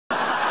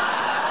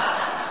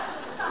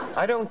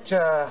I don't,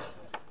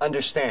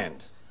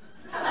 understand.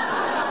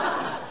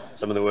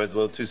 Some of the words a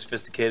little too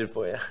sophisticated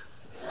for you.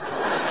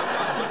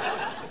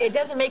 It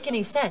doesn't make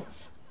any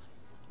sense.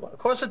 Well, of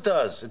course it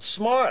does. It's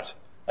smart.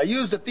 I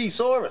used a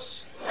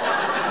thesaurus.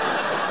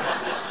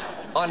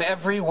 On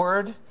every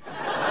word?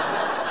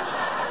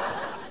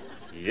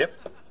 Yep.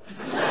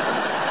 All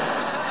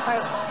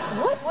right,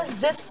 what was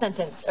this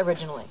sentence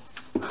originally?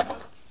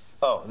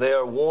 Oh, they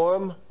are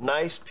warm,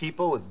 nice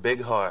people with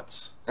big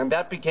hearts. And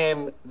that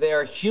became, they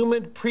are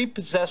humid,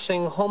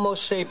 prepossessing Homo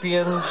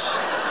sapiens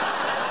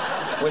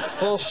with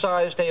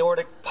full-sized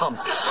aortic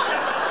pumps.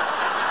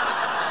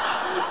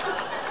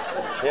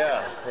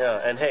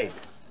 Yeah, and hey,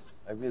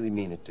 I really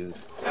mean it, dude.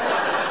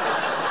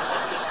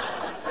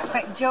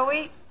 Right,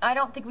 Joey, I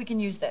don't think we can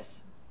use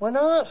this. Why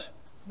not?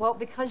 Well,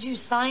 because you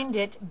signed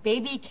it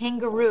Baby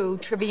Kangaroo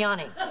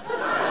Tribbiani.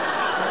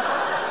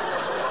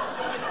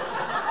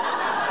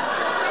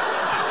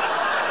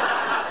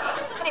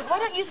 Honey, why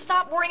don't you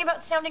stop worrying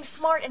about sounding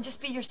smart and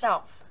just be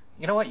yourself?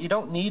 You know what? You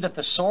don't need a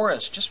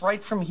thesaurus. Just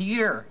write from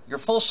here. Your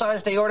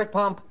full-sized aortic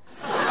pump.